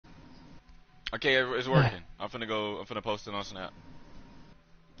Okay, it's working. I'm finna post it on Snap.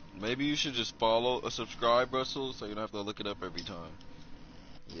 Maybe you should just follow or subscribe, Russell, so you don't have to look it up every time.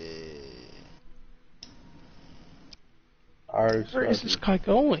 Yeah. Where is this guy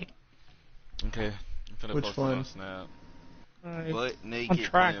going? Okay, I'm finna Which post one? it on Snap. Butt On naked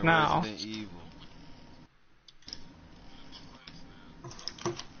track playing now. Resident Evil.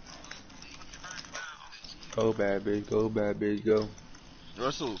 Go bad bitch, go bad bitch, go.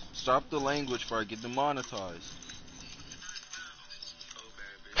 Russell, stop the language before I get demonetized.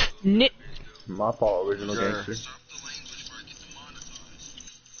 Nit. My fault, original Grr. gangster.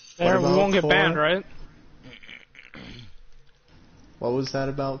 There, we about won't get Core? banned, right? What was that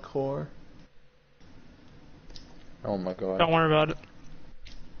about Core? Oh my god. Don't worry about it.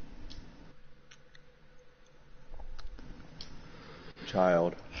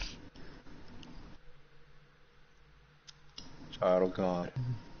 Child. Child of God.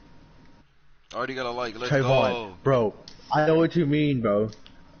 Already got a like. Let's Trayvon, go. bro, I know what you mean, bro.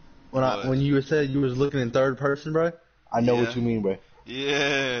 When you said you was looking in third person, bro, I know what you mean, bro.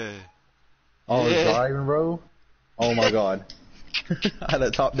 Yeah. Oh, Yeah. driving, bro. Oh my god. I had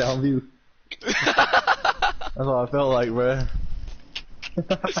a top down view. That's what I felt like, bro.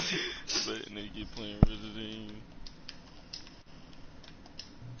 Butt naked playing Resident Evil.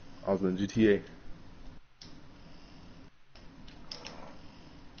 I was in GTA.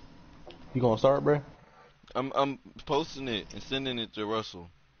 You gonna start, bro? I'm posting it and sending it to Russell.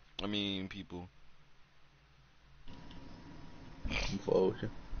 I mean, people. I'm full with you.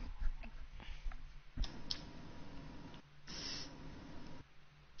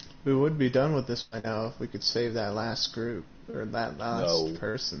 We would be done with this by now if we could save that last group, or that last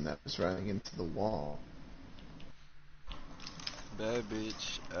person that was running into the wall. Bad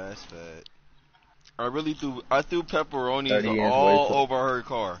bitch, ass fat. I threw pepperonis 30 inch all wafer. over her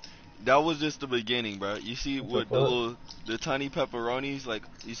car. That was just the beginning, bro. You see what the tiny pepperonis, like,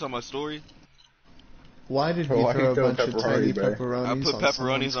 you saw my story? Why did Bro, you why throw you a throw bunch of pepperoni, tiny bro? pepperonis I put on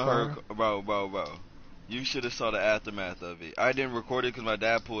pepperonis someone's on car? her, bro. You should have saw the aftermath of it. I didn't record it because my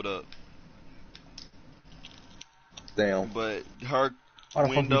dad pulled up. Damn. But her Why the fuck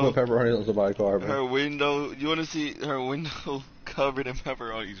you window, put pepperoni on somebody's car, bro? her window, you want to see her window covered in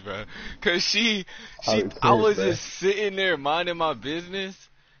pepperonis, bro? Cause I was just sitting there minding my business,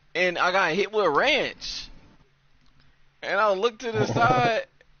 and I got hit with a wrench. And I looked to the side,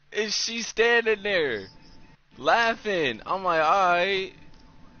 and she's standing there, laughing. I'm like, alright.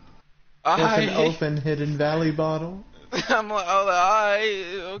 With an open Hidden Valley bottle? I'm like, alright,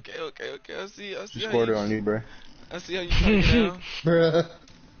 okay. I see She scored it on you, bro. I see how you trying to get down. Bruh.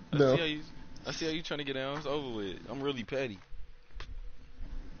 No. I see how you trying to get down. It's over with. I'm really petty.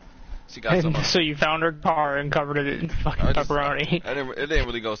 She got some. So you found her car and covered it in fucking pepperoni. It didn't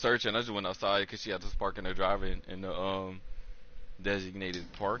really go searching. I just went outside because she had to park in her driveway in the designated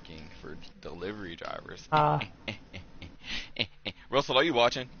parking for delivery drivers. Russell, are you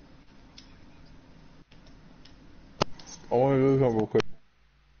watching? I want to do something real quick.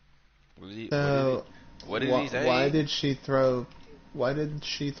 What did he say? Why did she throw I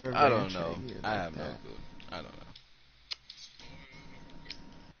don't know. I have no clue. I don't know.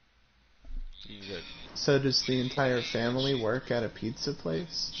 So does the entire family work at a pizza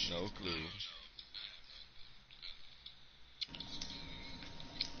place? No clue.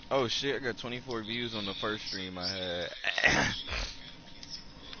 Oh shit, I got 24 views on the first stream I had.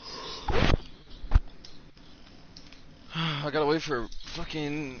 I gotta wait for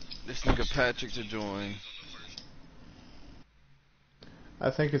fucking this nigga Patrick to join. I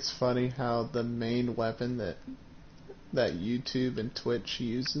think it's funny how the main weapon that YouTube and Twitch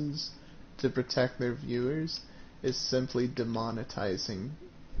uses to protect their viewers is simply demonetizing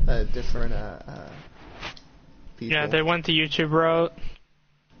different people. Yeah, they went the YouTube route.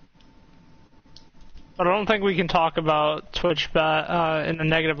 But I don't think we can talk about Twitch in a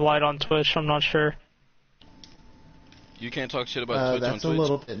negative light on Twitch. I'm not sure. You can't talk shit about Twitch on Twitch? That's a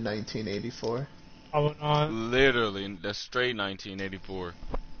little bit 1984. Probably not. Literally, that's straight 1984.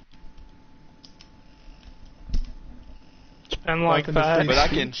 It's been like that.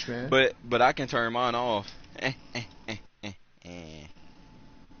 But I can turn mine off.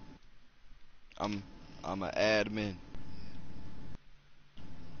 I'm an admin.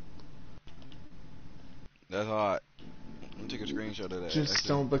 That's hot. Let me take a screenshot of that. Just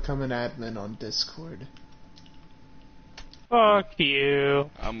don't become an admin on Discord. Fuck you.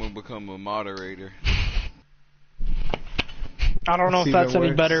 I'm gonna become a moderator. I don't know if that's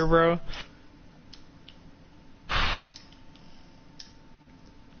any better, bro.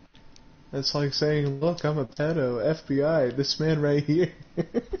 It's like saying, look, I'm a pedo, FBI, this man right here.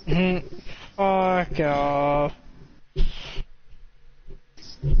 Fuck off.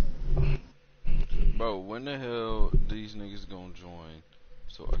 Bro, when the hell these niggas gonna join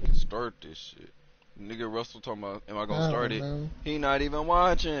so I can start this shit? Nigga Russell talking about, am I gonna start it? Know. He not even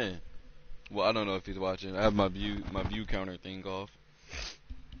watching. Well, I don't know if he's watching. I have my view counter thing off.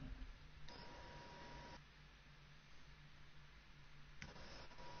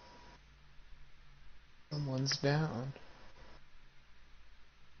 Someone's down.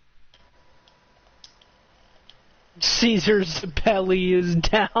 Caesar's belly is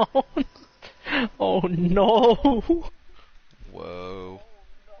down. Oh no. Whoa.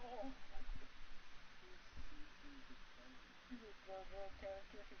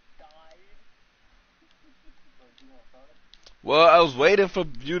 Well, I was waiting for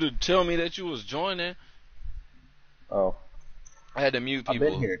you to tell me that you was joining. Oh. I had to mute people.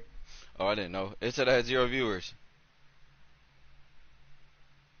 I've been here. Oh, I didn't know. It said I had 0 viewers.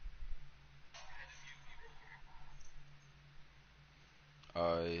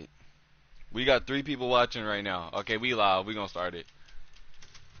 Alright. We got 3 people watching right now. Okay, we live. We gonna start it.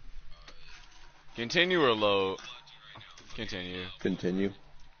 Continue or load? Continue. Continue.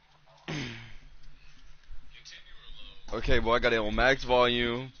 Okay, boy, I got it on max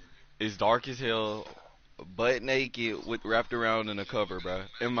volume. It's dark as hell. Butt naked, with wrapped around in a cover, bro.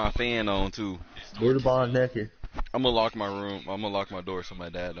 And my fan on too. Where the bond naked? I'm gonna lock my room. I'm gonna lock my door so my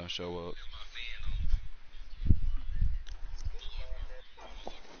dad don't show up.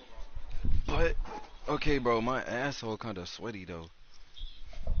 But okay, bro, my asshole kind of sweaty though.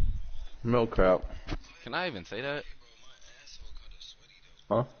 Milk crap. Can I even say that?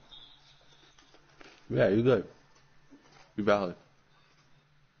 Huh? Yeah, you good. You valid.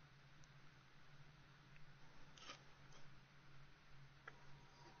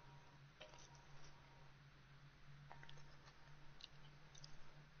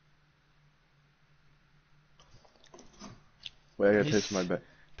 Wait, I gotta taste my back.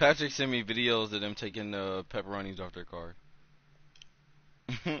 Patrick sent me videos of them taking pepperonis off their car.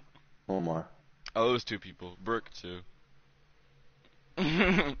 Oh my. Oh, it was 2 people. Brooke too.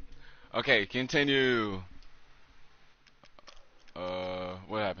 Okay, continue.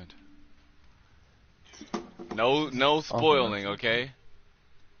 What happened? No spoiling, okay?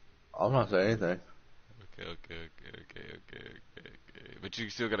 I'm not saying anything. Okay. But you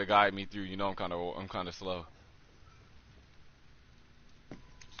still gotta guide me through. You know, I'm kind of slow.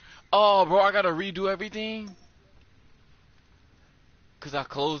 Oh, bro, I gotta redo everything. Cause I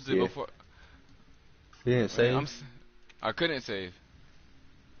closed it before. You didn't save? I couldn't save.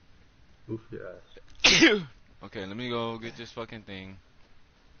 Oof, yeah. Okay, let me go get this fucking thing.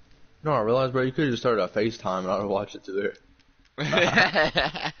 No, I realized, bro, you could have just started a FaceTime and I would have watched it to there.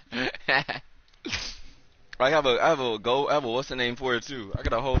 I have a what's the name for it too? I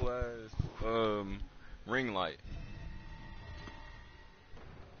got a whole ass ring light.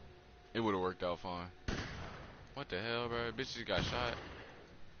 It would have worked out fine. What the hell, bro? Bitch just got shot.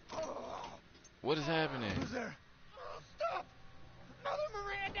 What is happening? Who's there? Stop!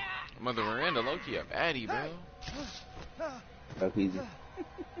 Mother Miranda, low-key a baddie, bro. That's easy.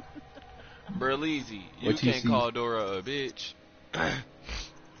 Berleezy, you What you can't see? call Dora a bitch.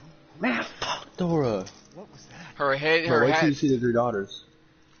 Man, fuck Dora. What was that? Her head, Bro, her wait till you hat, see the 3 daughters.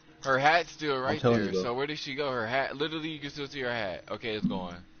 her hat's still right telling there. you, bro. So where did she go? Her hat, literally, you can still see her hat. Okay, it's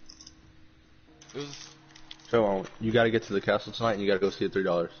gone. It was So, you gotta get to the castle tonight and you gotta go see the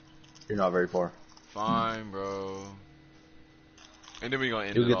 $3. You're not very far. fine, bro. And then we gonna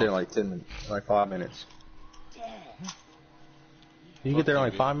end You'll it get there in off. like 10 minutes, like 5 minutes. You get there in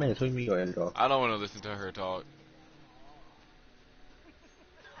like 5 minutes. What do you mean you end it off? I don't want to listen to her talk.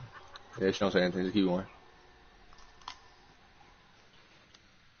 Yeah, she don't say anything. Just keep going.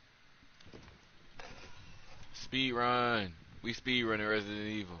 Speed run. We speed running Resident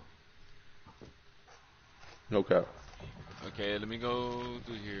Evil. No cap. Okay, let me go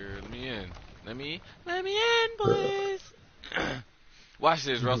through here. Let me in. Let me in, boys. Watch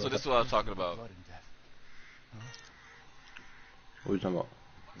this, Russell. This is what I was talking about. Blood and death. What are you talking about?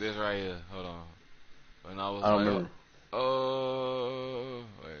 This right here. Hold on. When I was I don't like, remember. oh,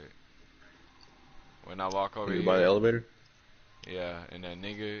 wait. When I walk over You here. by the elevator? Yeah, and that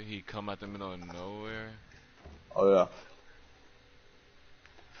nigga, he come out the middle of nowhere. Oh yeah.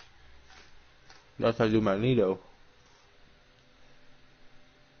 That's how you do Magneto.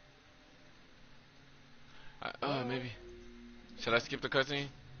 Maybe. Should I skip the cutscene?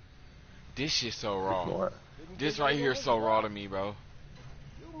 This shit so raw. What? This right here is so raw to me, bro.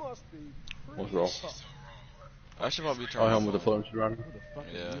 You must be What's wrong? I should probably turn Oh, my him with the phone. floats around. Who the fuck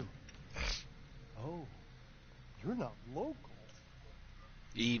Yeah. are you? Oh, you're not local.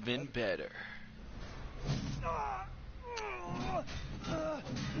 Even better.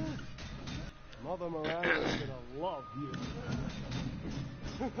 Mother Miranda's gonna love you.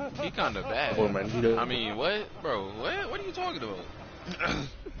 He kinda bad. Oh, man, he does. I mean, what? Bro, what are you talking about?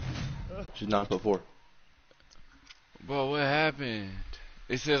 She's not before. Bro, what happened?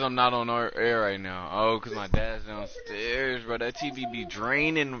 It says I'm not on our air right now. Oh, cause my dad's downstairs, bro. That TV be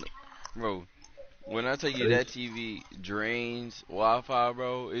draining, bro. When I tell you that TV drains Wi-Fi,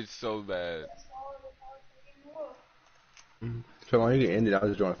 bro, it's so bad. So when you get ended, I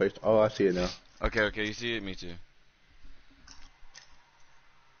was drawing a face. Oh, I see it now. Okay, you see it? Me too.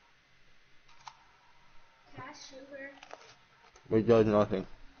 It does nothing.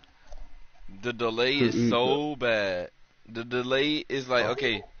 The delay is so bad. The delay is like,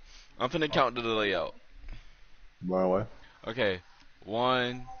 okay, I'm finna count the delay out. Run away. Okay,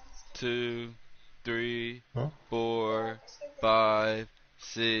 1, 2, 3, Huh? 4, 5,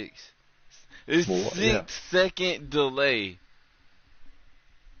 6. It's Well, 6-second delay.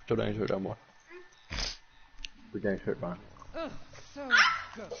 So dang shirt down more. The dang shirt fine. So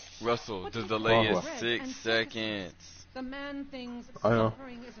good. Russell, the delay is Bread 6 seconds. The man thinks I know.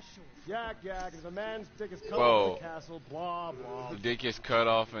 suffering is assured. Yak, if a man's dick is cut Bro. off in the castle, blah, blah. The dick is cut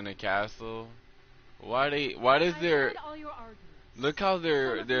off in the castle. Why does their I all your arguments. look how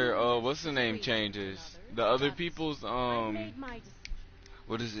their what's the name changes? The other people's I made my decision.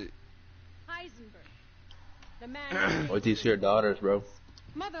 what is it? Heisenberg. The man. What these here daughters, bro?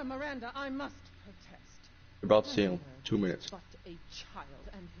 Mother Miranda, I must protest. You're about to see him. 2 minutes. But a child,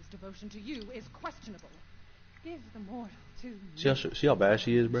 and his devotion to you is questionable. Give the mortal to me. See how bad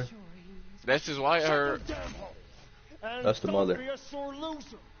she is, bro? Sure he is. That's just why her. Damn hole. And That's the don't mother. Be a sore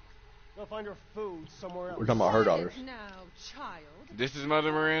loser. Go find your food somewhere else. We're talking about her daughters. Now, child. This is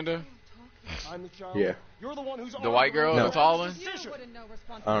Mother Miranda. I'm the child. Yeah. You're the one who's The white girl, No. the tall one. You wouldn't know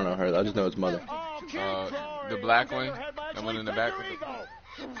I don't know her. I just know it's mother. Oh, keep The crying. black You one, get your head back, that one in the actually back. take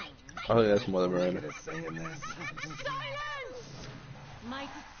your ego. I think that's Mother Miranda. Silence! My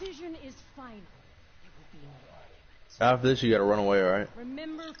decision is final. There will be no argument. After this, you gotta run away, alright?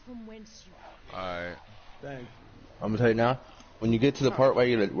 Remember from whence you are. Alright. Thank you. I'm gonna tell you now. When you get to the part where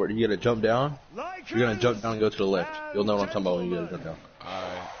you gotta jump down, you're gonna jump down and go to the left. You'll know what I'm talking about when you gotta jump down.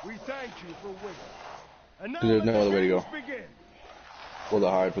 Alright. We thank you for winning. And now There's no let the other way to go. games begin. Or the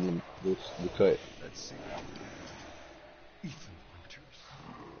hide from the cut. Let's see. Ethan Winters.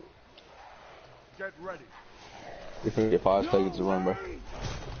 Get ready. You're gonna get 5 seconds to run, bro.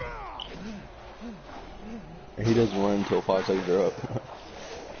 And he doesn't run until 5 seconds are up.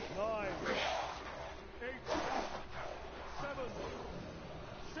 9, 8, 7,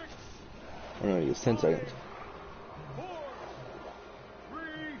 6, I don't know, he gets 10 seconds. 4, 3,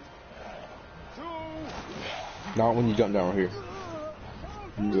 2, Not when you jump down right here.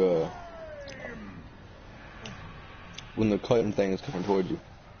 You, when the cutting thing is coming towards you,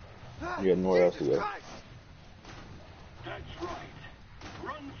 you got nowhere else to go. That's right.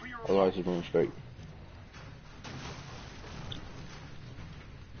 Run for your Otherwise, you're running straight.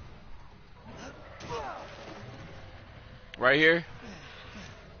 Right here.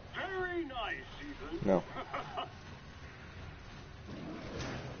 Very nice, Ethan. No.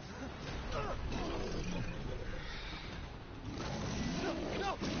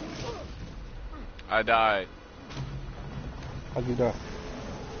 I died. How'd you die?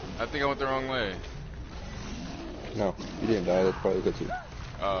 I think I went the wrong way. No, you didn't die. That's probably good too.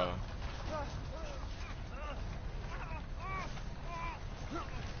 Oh.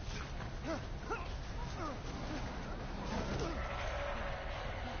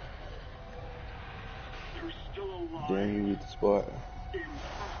 You're still alive. Then you get the spot.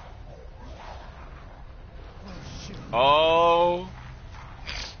 Oh.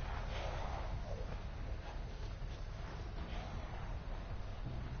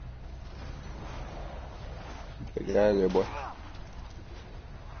 Get out of there, boy.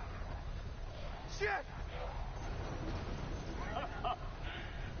 Shit!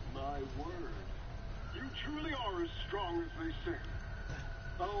 My word. You truly are as strong as they say.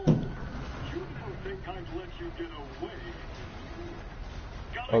 Oh, you don't think I'd let you get away?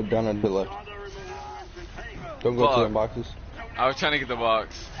 Oh, down and to the left. Father in the wrong entertainment. Don't go to Fuck. them boxes. I was trying to get the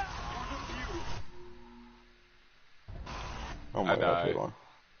box. Oh my I god, died. hold on.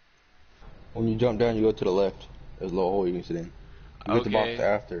 When you jump down, you go to the left. There's a little hole you can sit in. You get the box Okay.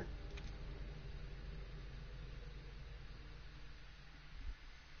 after.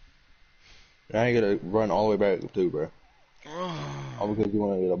 Now you gotta run all the way back too, bro. All because you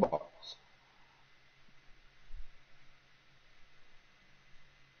want to get a box.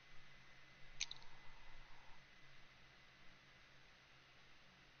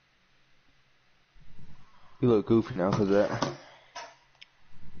 You look goofy now because of that.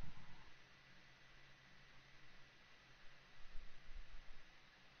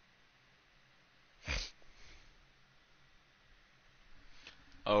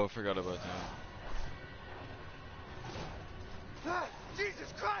 Oh, I forgot about that. Ah,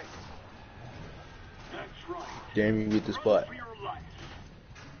 Jesus Christ! That's right. Damn, you beat this butt. For your life.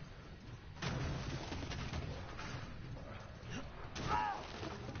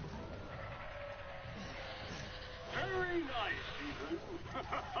 Very nice, Ethan.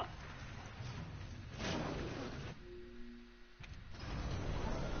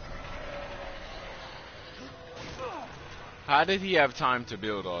 How did he have time to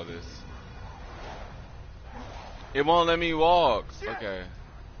build all this? It won't let me walk. Okay.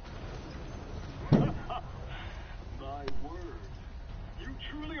 My word. You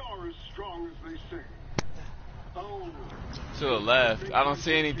truly are as strong as they say. Oh. To the left. I don't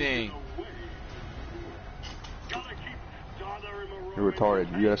see anything. Gotta keep Donna and Leroy. You're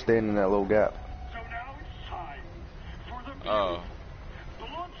retarded. You gotta stand in that little gap. So now it's time for the Oh.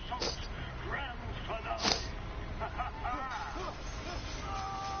 blood-soaked grand finale.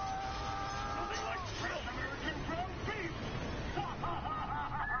 Nothing like fresh American ground beef.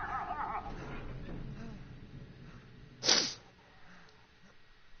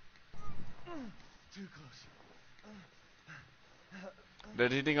 Too close.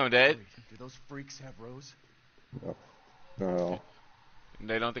 Did he think I'm dead? Do those freaks have Rose? No. No.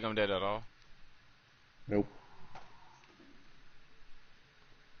 They don't think I'm dead at all. Nope.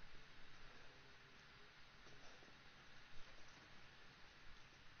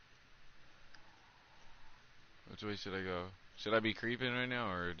 Which way should I go? Should I be creeping right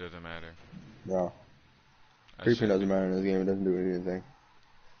now, or does it matter? No. I Creeping should- doesn't matter in this game. It doesn't do anything.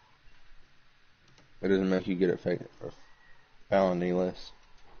 It doesn't make you get it fake or found any less.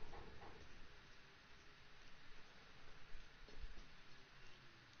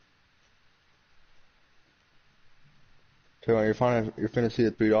 So you're finna see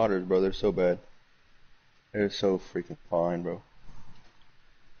the three daughters, bro. They're so bad. They're so freaking fine, bro.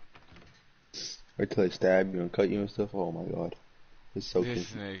 Wait till they stab you and cut you and stuff. Oh my god, it's so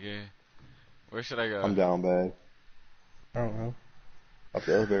This creepy. nigga. Where should I go? I'm down bad. I don't know. Up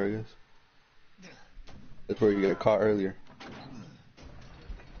the elevator, I guess. That's where you got caught earlier.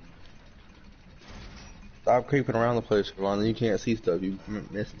 Stop creeping around the place, Ron. Then you can't see stuff. You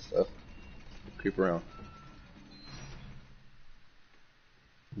missing stuff. Creep around.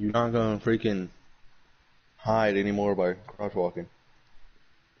 You're not gonna freaking hide anymore by crouch walking.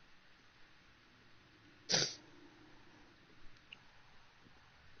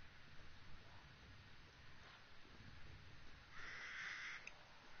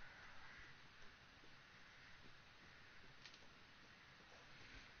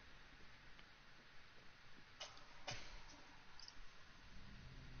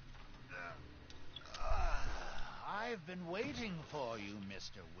 I've been waiting for you,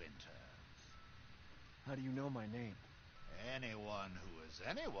 Mr. Winters. How do you know my name? Anyone who is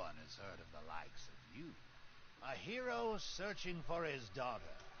anyone has heard of the likes of you. A hero searching for his daughter.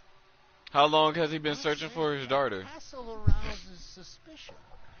 How long has he been searching for his daughter? The castle arouses suspicion.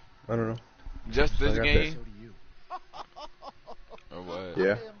 I don't know. Just this I got game? So do you. Or what? Yeah.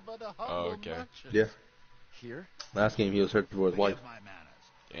 I am but a humble Oh, okay. merchant. Yeah. Here? Last game he was searching for his wife. Forgive my manners.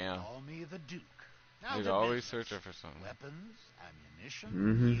 Damn. Call me the Duke. Now He's to always business. searching for something. Weapons, ammunition,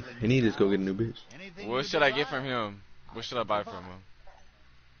 Mm-hmm. He need to just go get a new bitch. anything What you should I get desire. from him? What should I buy from him?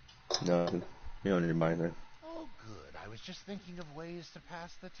 Nothing. You don't need to buy anything. Oh, good. I was just thinking of ways to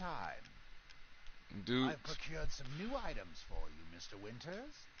pass the time. Dude, I've procured some new items for you, Mr.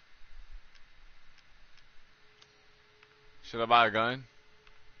 Winters. should I buy a gun?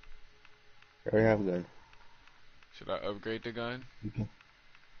 I already have a gun. Should I upgrade the gun?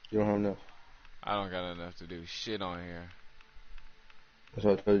 You don't have enough. I don't got enough to do shit on here. That's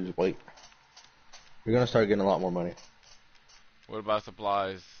why I told you just wait. You're gonna start getting a lot more money. What about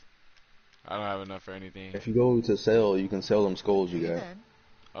supplies? I don't have enough for anything. If you go to sell, you can sell them skulls you got. Then,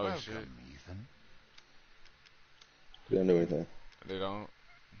 Oh welcome, shit. Ethan. They don't do anything. They don't?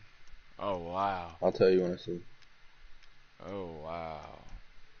 Oh wow. I'll tell you when I see. Oh wow.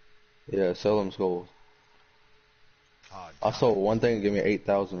 Yeah, sell them skulls. Hard I sold one thing and give me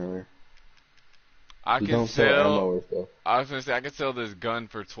 8,000 earlier. I You can don't sell ammo sell. or stuff. I was gonna say I could sell this gun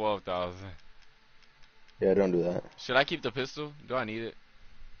for 12,000. Yeah, don't do that. Should I keep the pistol? Do I need it?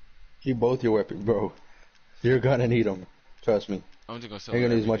 Keep both your weapons, bro. You're gonna need them. Trust me. I'm just gonna sell. You're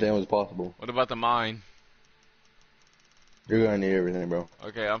gonna need as much everything. ammo as possible. What about the mine? You're gonna need everything, bro.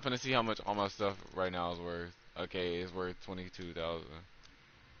 Okay, I'm finna see how much all my stuff right now is worth. Okay, it's worth 22,000.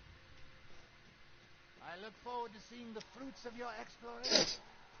 I look forward to seeing the fruits of your exploration.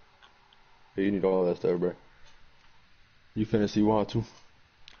 Hey, you need all that stuff, bro. You finna see why too.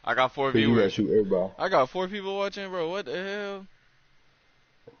 I got 4 You gotta viewers. shoot everybody. I got 4 people watching, bro. What the hell?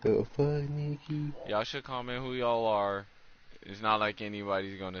 The fuck, Nikki? Y'all should comment who y'all are. It's not like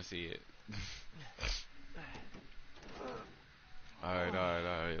anybody's gonna see it. Alright.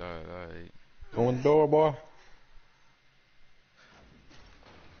 Go in the door, boy.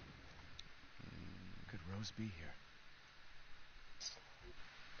 Could Rose be here?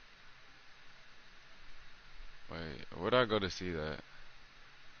 Wait, where'd I go to see that?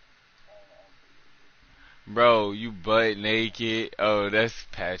 Bro, you butt naked. Oh, that's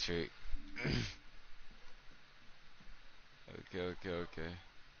Patrick. Okay.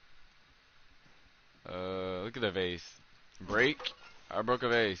 Look at the vase. Break? I broke a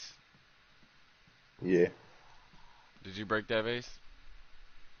vase. Yeah. Did you break that vase?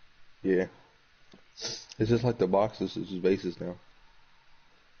 Yeah. It's just like the boxes, it's just bases now.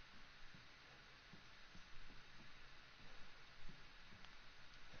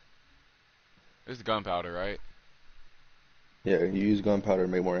 It's gunpowder, right? Yeah, you use gunpowder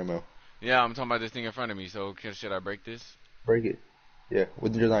to make more ammo. Yeah, I'm talking about this thing in front of me, so should I break this? Break it. Yeah,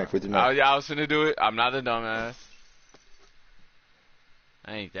 with your knife, Yeah, I was finna do it. I'm not a dumbass.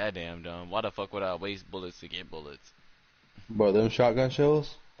 I ain't that damn dumb. Why the fuck would I waste bullets to get bullets? Bro, them shotgun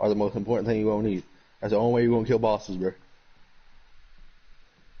shells are the most important thing you're gonna need. That's the only way you're gonna kill bosses, bro.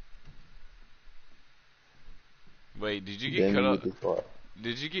 Wait, did you get Then cut you up? get the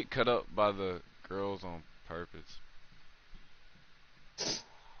Did you get cut up by the girls on purpose?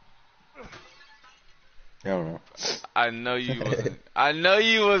 I don't know. I know you wasn't. I know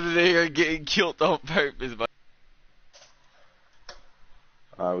you wasn't there getting killed on purpose, but.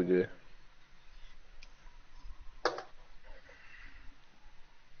 Alright, we good.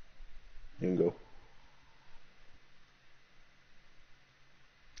 You can go.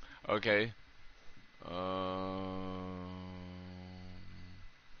 Okay.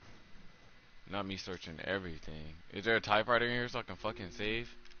 Not me searching everything. Is there a typewriter in here so I can fucking save?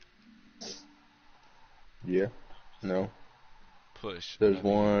 Yeah. No. Push. There's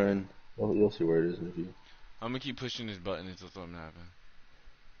Nothing. one. You'll see where it is in a few. I'm gonna keep pushing this button until something happens.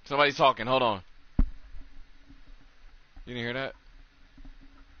 Somebody's talking. Hold on. You didn't hear that?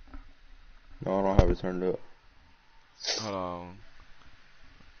 No, I don't have it turned up. Hold on.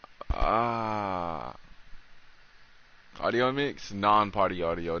 Audio mix? Non-party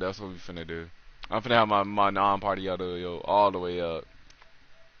audio. That's what we finna do. I'm finna have my non-party audio all the way up.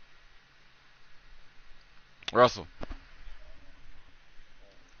 Russell.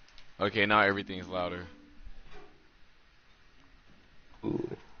 Okay, now everything's louder.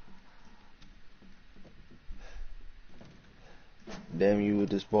 Ooh. Damn you with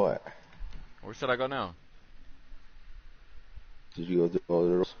this boy. Where should I go now? Did you go through all the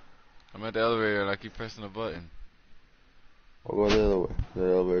doors? I'm at the elevator and I keep pressing the button. I'll go the other way. The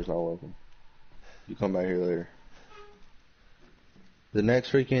elevator's not working. You come back here later. The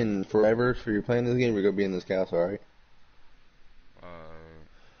next freaking forever for you playing this game, you're gonna be in this castle, alright?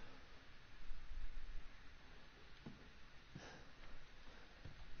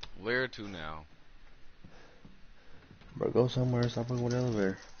 Where to now? Bro, go somewhere. Stop looking with the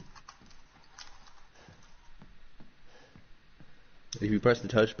elevator. If you press the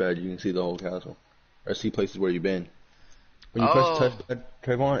touchpad, you can see the whole castle. Or see places where you've been. When you press the touchpad,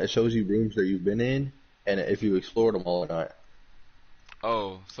 Trayvon, it shows you rooms that you've been in, and if you explored them all or not.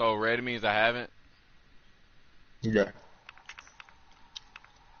 Oh, so red means I haven't? Yeah.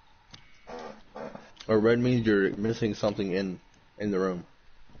 Or red means you're missing something in the room.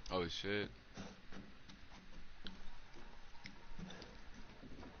 Oh shit.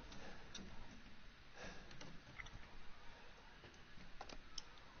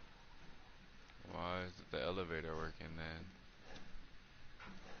 Why is the elevator working then?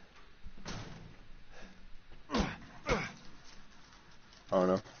 I don't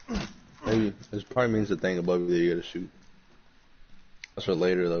know. Maybe this probably means the thing above you that you gotta shoot. That's for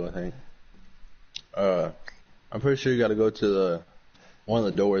later though, I think. I'm pretty sure you gotta go to one of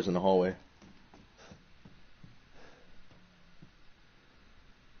the doors in the hallway.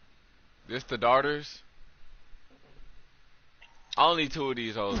 This the darters? Only 2 of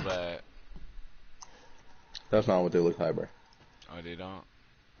these hoes bad. That's not what they look like, bro. Oh, they don't?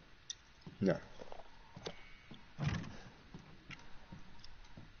 No.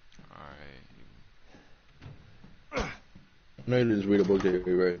 Alright. Maybe just read a book that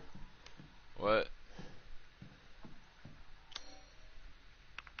you read. What?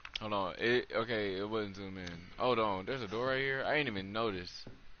 Hold on. Okay, it wouldn't zoom in. Hold on. There's a door right here. I ain't even noticed.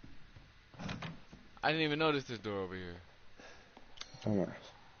 I didn't even notice this door over here. Oh my.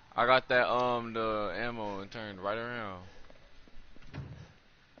 I got that the ammo and turned right around.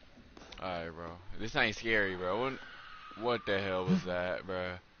 Alright, bro. This ain't scary, bro. What the hell was that,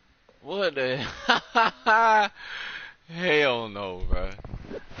 bro? What the hell no, bro.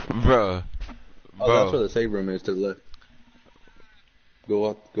 Bro. Oh, that's where the save room is to the left. Go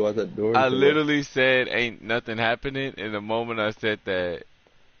out that door. I literally said ain't nothing happening in the moment I said that.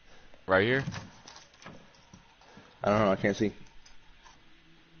 Right here? I don't know, I can't see.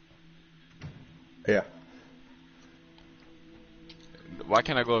 Yeah. Why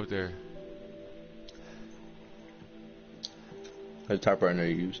can't I go up there? There's a typewriter in there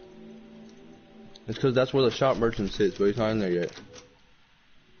you used. It's because that's where the shop merchant sits, but he's not in there yet.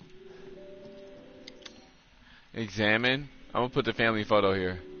 Examine. I'm gonna put the family photo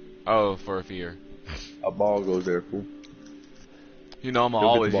here. Oh, for fear. A ball goes there, fool. You know I'm gonna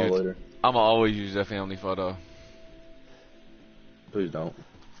always use that family photo. Please don't.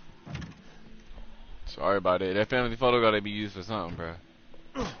 Sorry about it. That family photo gotta be used for something, bro.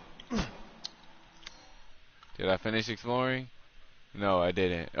 Did I finish exploring? No, I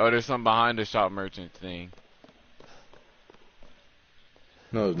didn't. Oh, there's something behind the shop merchant thing.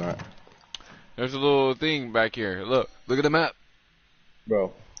 No, it's not. There's a little thing back here. Look at the map.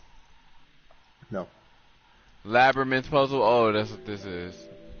 Bro. No. Labyrinth puzzle. Oh, that's what this is.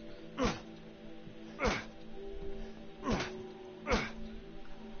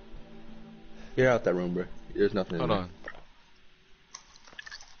 Get out that room, bro. There's nothing in there. Hold on.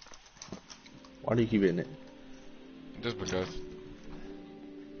 Why do you keep hitting it? Just because.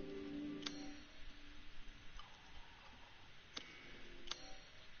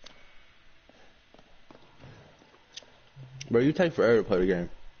 Bro, you take forever to play the game.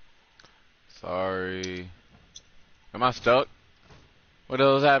 Sorry. Am I stuck? What the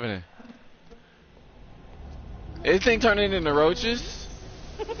hell is happening? Is this thing turning into roaches?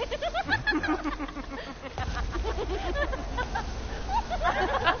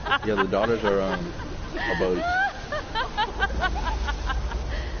 Yeah, the daughters are buddies.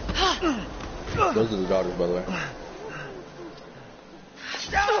 Those are the daughters, by the way.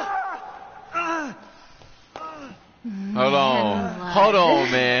 Hold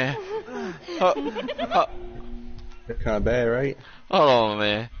on, man. They're kind of bad, right? Hold on,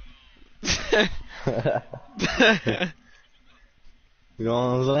 man. You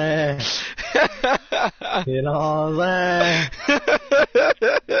know what I'm saying? You know what I'm saying?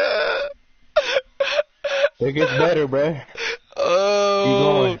 It gets better, bruh. Oh. Keep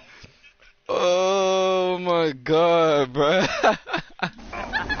going. Oh my God, bruh.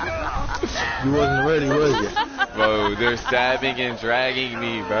 You wasn't ready, was you? Bro, they're stabbing and dragging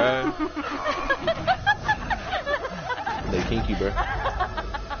me, bruh. They kinky, bruh.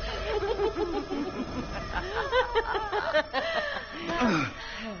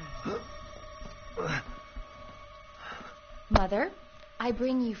 Mother, I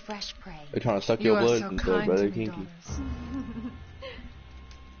bring you fresh prey. They're trying to suck your blood and stuff, but they're kinky.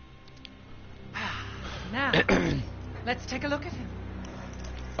 Now, let's take a look at him.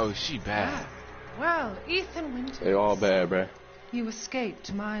 Oh, she bad. Well, Ethan Winters. They all bad, bruh. You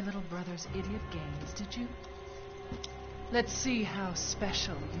escaped my little brother's idiot games, did you? Let's see how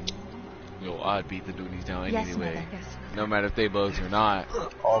special you are. Yo, I'd beat the duties down Yes, anyway. Mother, yes. No matter if they bugs or not.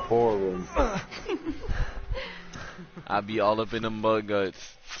 All four of them. I'd be all up in them bug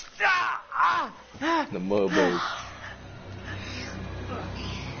guts. The mud bugs.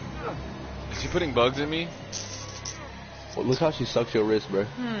 Is she putting bugs in me? Well, look how she sucks your wrist, bruh.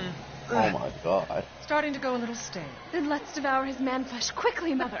 Oh my God. Starting to go a little stale. Then let's devour his man flesh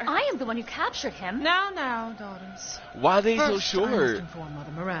quickly, Mother. I am the one who captured him. Now, daughters. Why are they so First, I short? must inform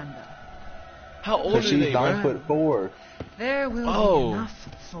Mother Miranda. How old are She's they, 9'4". There will be enough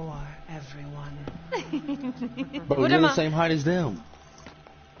for everyone. But we're the same height as them.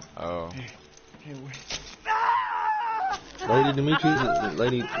 Oh. Lady Dimitri's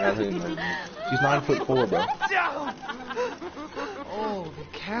she's 9'4", bro. Oh, be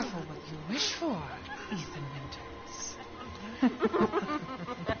careful what you wish for, Ethan Winters.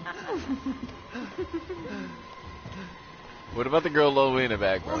 What about the girl low in the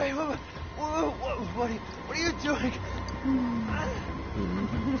back, bro? Wait, what are you doing?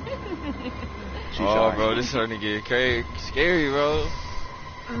 Oh, bro, this is starting to get crazy, scary, bro.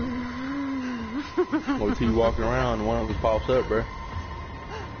 Well, two walking around, and one of them pops up, bro.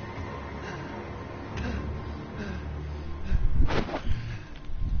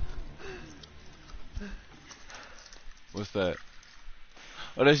 What's that?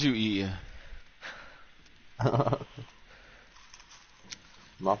 Oh, that's you eating.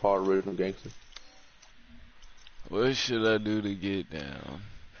 My father, original gangster. What should I do to get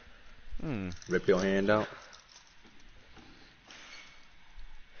down? Rip your hand out.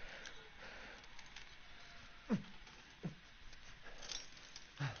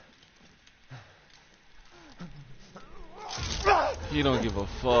 He don't give a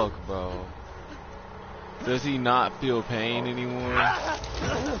fuck, bro. Does he not feel pain anymore?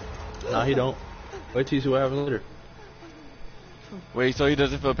 Nah, he don't. Wait till you see what happens later. Wait, so he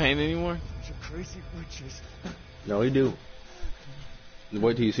doesn't feel pain anymore? You crazy witches. No, he do.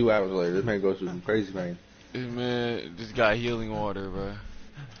 Wait till you see what happens later. This man goes through some crazy pain. This man just got healing water, bro.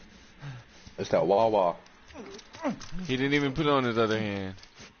 It's that wah-wah. He didn't even put it on his other hand.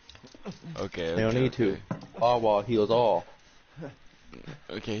 Okay. They don't need to. Wah-wah heals all.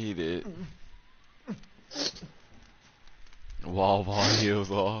 Okay, he did. Wah heals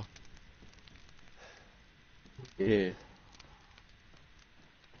all. Yeah.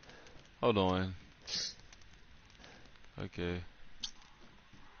 Hold on. Okay.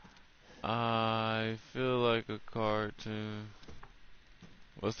 I feel like a cartoon.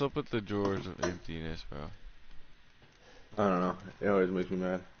 What's up with the drawers of emptiness, bro? I don't know. It always makes me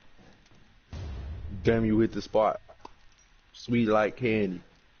mad. Damn, you hit the spot. Sweet like candy.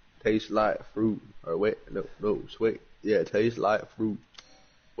 Tastes like fruit. Or wait, no, sweet. Yeah, tastes like fruit.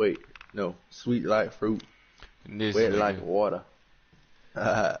 Wait, no, sweet like fruit. Wet like water.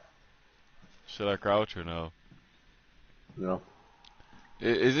 Should I crouch or no? No.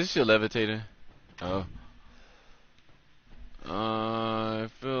 Is this shit levitating? Oh. I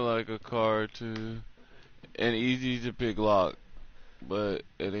feel like a cartoon. An easy to pick lock, but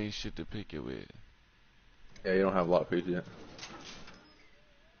it ain't shit to pick it with. Yeah, you don't have a lot of picks yet.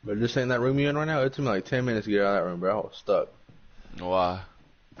 But just saying that room you're in right now, it took me like 10 minutes to get out of that room, bro. I was stuck. Why?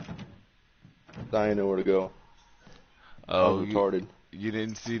 I didn't know where to go. Oh, I was retarded. You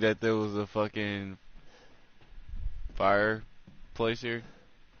didn't see that there was a fucking fireplace here?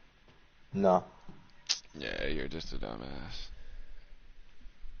 Nah. Yeah, you're just a dumbass.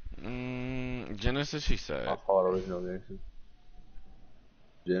 Jenna says she's sad. I thought original gangster.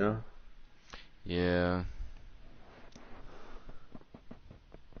 Jenna? Yeah.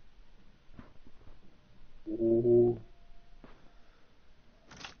 Ooh.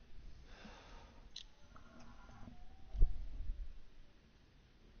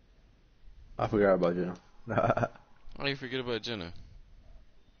 I forgot about Jenna. How do you forget about Jenna?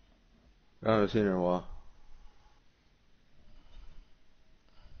 I haven't seen her in a while.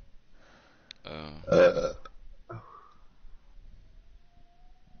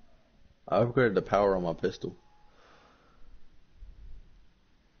 I upgraded the power on my pistol.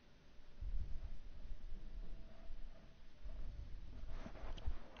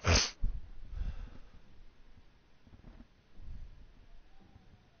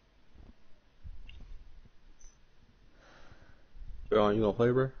 Bro, you gonna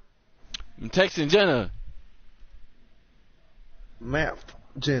play, bro? I'm texting Jenna. Man,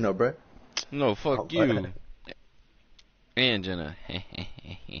 Jenna, bro. No, fuck you. And Jenna.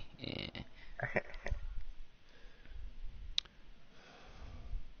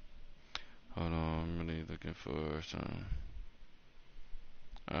 Hold on, I'm really looking for some.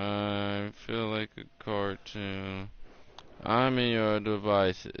 I feel like a cartoon. I'm in your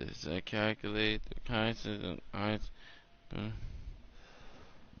devices. I calculate the constants and heights.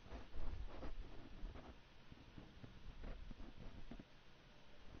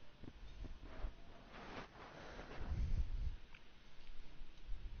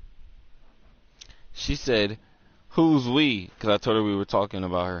 She said, "Who's we?" Because I told her we were talking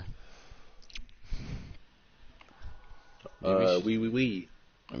about her. We.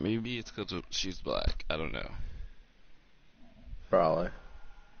 Maybe it's because she's black. I don't know. Probably.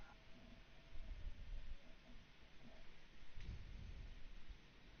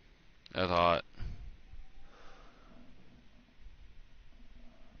 That's hot.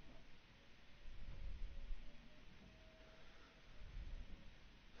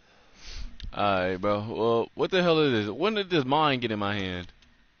 Alright, bro. Well, what the hell is this? When did this mine get in my hand?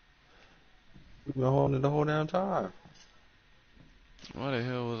 We've been holding it the whole damn time. Why the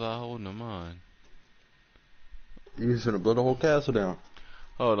hell was I holding the mine? You just gonna blow the whole castle down.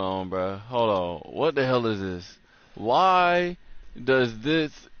 Hold on, bro. Hold on. What the hell is this? Why does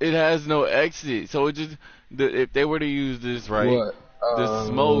this? It has no exit. So it just, if they were to use this right, What? the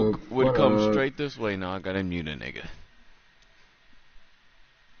smoke would come straight this way. No, I gotta mute a nigga.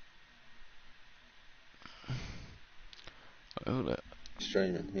 Who the?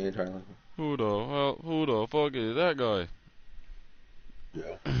 Streaming. He ain't trying to. Who the fuck is that guy?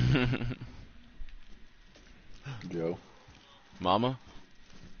 Joe. Joe. Mama?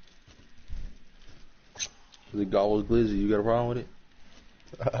 The gobbles glizzy. You got a problem with it?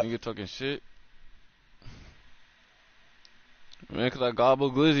 Nigga talking shit. Man, cause I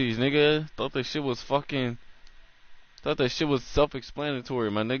gobble glizzies, nigga. Thought that shit was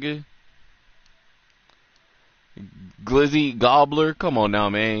self-explanatory, my nigga. Glizzy gobbler, come on now,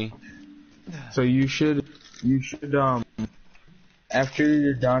 man. So you should after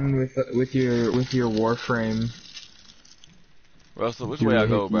you're done with your Warframe. Russell, which way I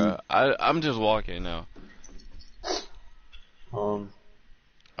go, bro? I'm just walking now. You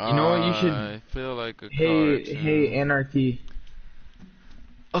know what you should? I feel like a Hey, Anarchy.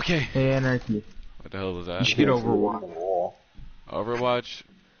 Okay. Hey, Anarchy. What the hell was that? You should get Overwatch. Overwatch?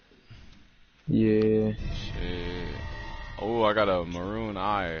 Yeah. Shit. Oh, I got a maroon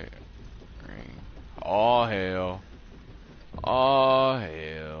eye ring. Oh, hell. Oh,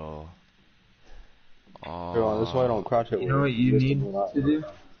 hell. Oh. Bro, this why I don't crouch it. You know what you need to do?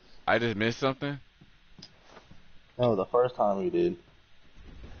 I just missed something? No, the first time we did.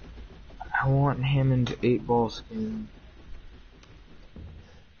 I want Hammond's 8-ball skin.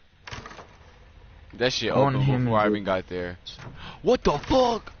 That shit opened before I even got there. What the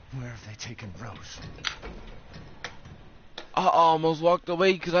fuck? Where have they taken Rose? I almost walked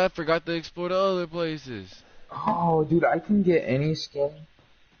away because I forgot to explore the other places. Oh, dude, I can get any skin.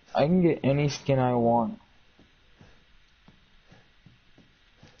 I can get any skin I want.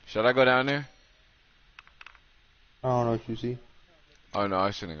 Should I go down there? I don't know what you see. Oh no,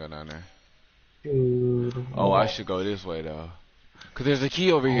 I shouldn't go down there. Dude. Oh, I should go this way though. Cause there's a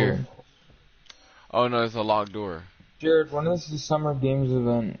key over here. Oh no, it's a locked door. Jared, when does the Summer Games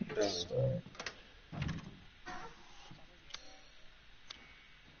event start?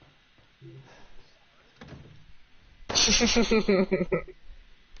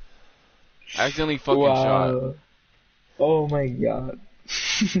 Accidentally fucking shot. Oh my god.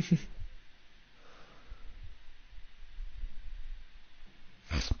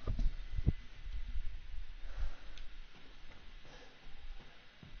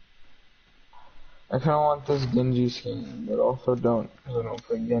 I kinda want this Genji skin, but also don't, because I don't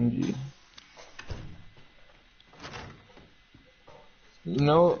play Genji. You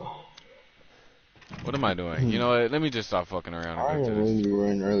know... What am I doing? You know what? Let me just stop fucking around. I was in the room you were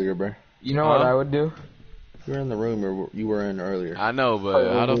in earlier, bro. You know what I would do? You were in the room you were in earlier. I know,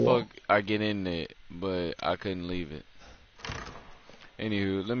 but how the fuck I get in it, but I couldn't leave it.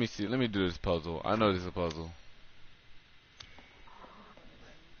 Anywho, let me see. Let me do this puzzle. I know this is a puzzle.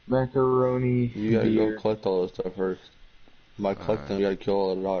 Macaroni. You gotta go collect all this stuff first. By collect them, you gotta kill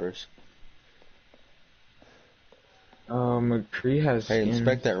all the daughters. McCree has Hey, skins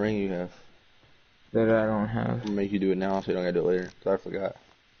inspect that ring you have. that I don't have. I'm gonna make you do it now so you don't gotta do it later. Cause I forgot.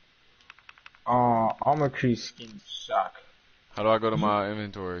 All McCree skins suck. How do I go to my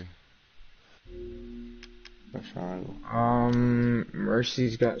inventory? That's triangle.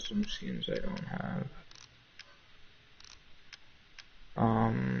 Mercy's got some skins I don't have.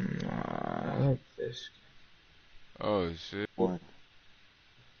 I like this. Oh shit. What?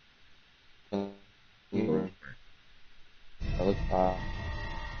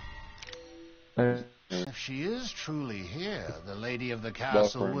 If she is truly here, the lady of the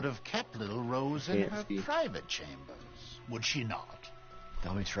castle would have kept little Rose in her private chambers, would she not?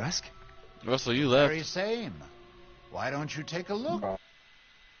 Bigdaddy-trex? Russell, you left. Very same. Why don't you take a look?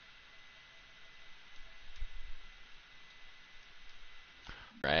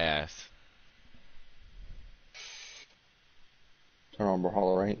 Ass. Turn on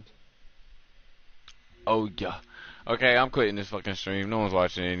Brawler ranked. Oh yeah. Okay, I'm quitting this fucking stream. No one's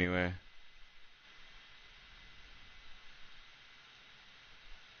watching anyway.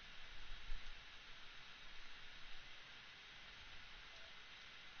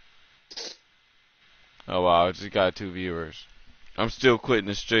 Oh wow, I just got 2 viewers. I'm still quitting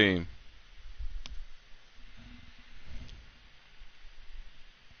the stream.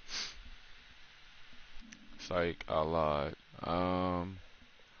 Psych, I lied. Oh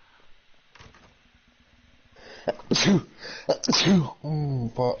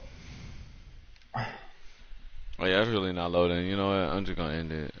fuck. Oh yeah, it's really not loading. You know what? I'm just gonna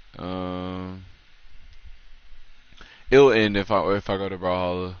end it. It'll end if I go to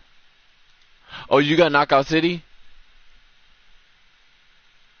Brawlhalla. Oh, you got Knockout City?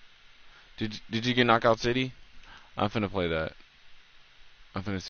 Did you get Knockout City? I'm finna play that. I'm finna see.